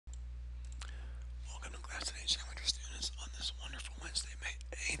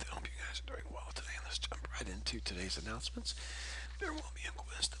today's announcements. There will be a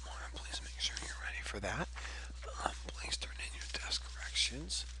quiz tomorrow. Please make sure you're ready for that. Please turn in your test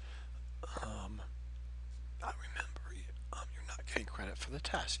corrections. I remember, you're not getting credit for the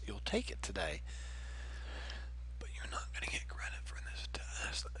test. You'll take it today, but you're not going to get credit for this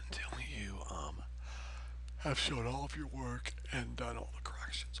test until you have shown all of your work and done all the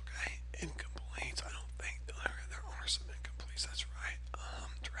corrections. Okay, incompletes. I don't think there are some incompletes. That's right,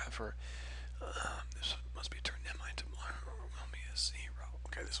 Trevor. This must be turned in by tomorrow, or will be a 0.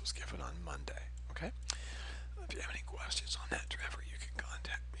 Okay, this was given on Monday. Okay, if you have any questions on that, Trevor, you can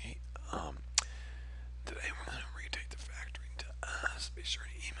contact me. Today we're going to retake the factoring test. Be sure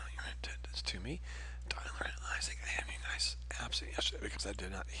to email your attendance to me. Tyler and Isaac, I had you guys absent yesterday because I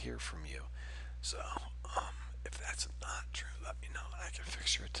did not hear from you. So, if that's not true, let me know and I can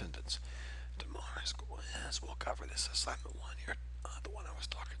fix your attendance. Tomorrow's quiz, we'll cover this assignment 1 here. The one I was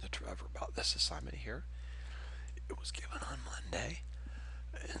talking to Trevor about, this assignment here. It was given on Monday.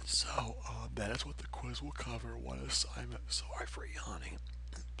 And so, that is what the quiz will cover, one assignment. Sorry for yawning.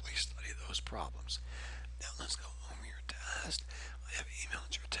 Please study those problems. Now let's go over your test. I have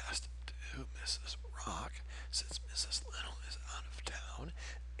emailed your test to Mrs. Rock since Mrs. Little is out of town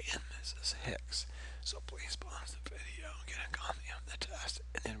and Mrs. Hicks. So please pause the video, get a copy of the test,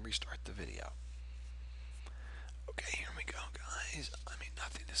 and then restart the video. Okay, here we go, guys.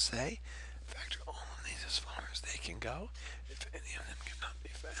 Nothing to say. Factor all of these as far as they can go. If any of them cannot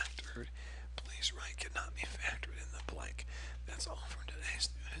be factored, please write cannot be factored in the blank. That's all for today,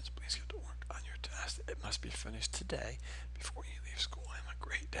 students. Please get to work on your test. It must be finished today before you leave school. Have a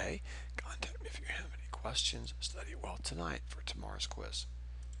great day. Contact me if you have any questions. Study well tonight for tomorrow's quiz.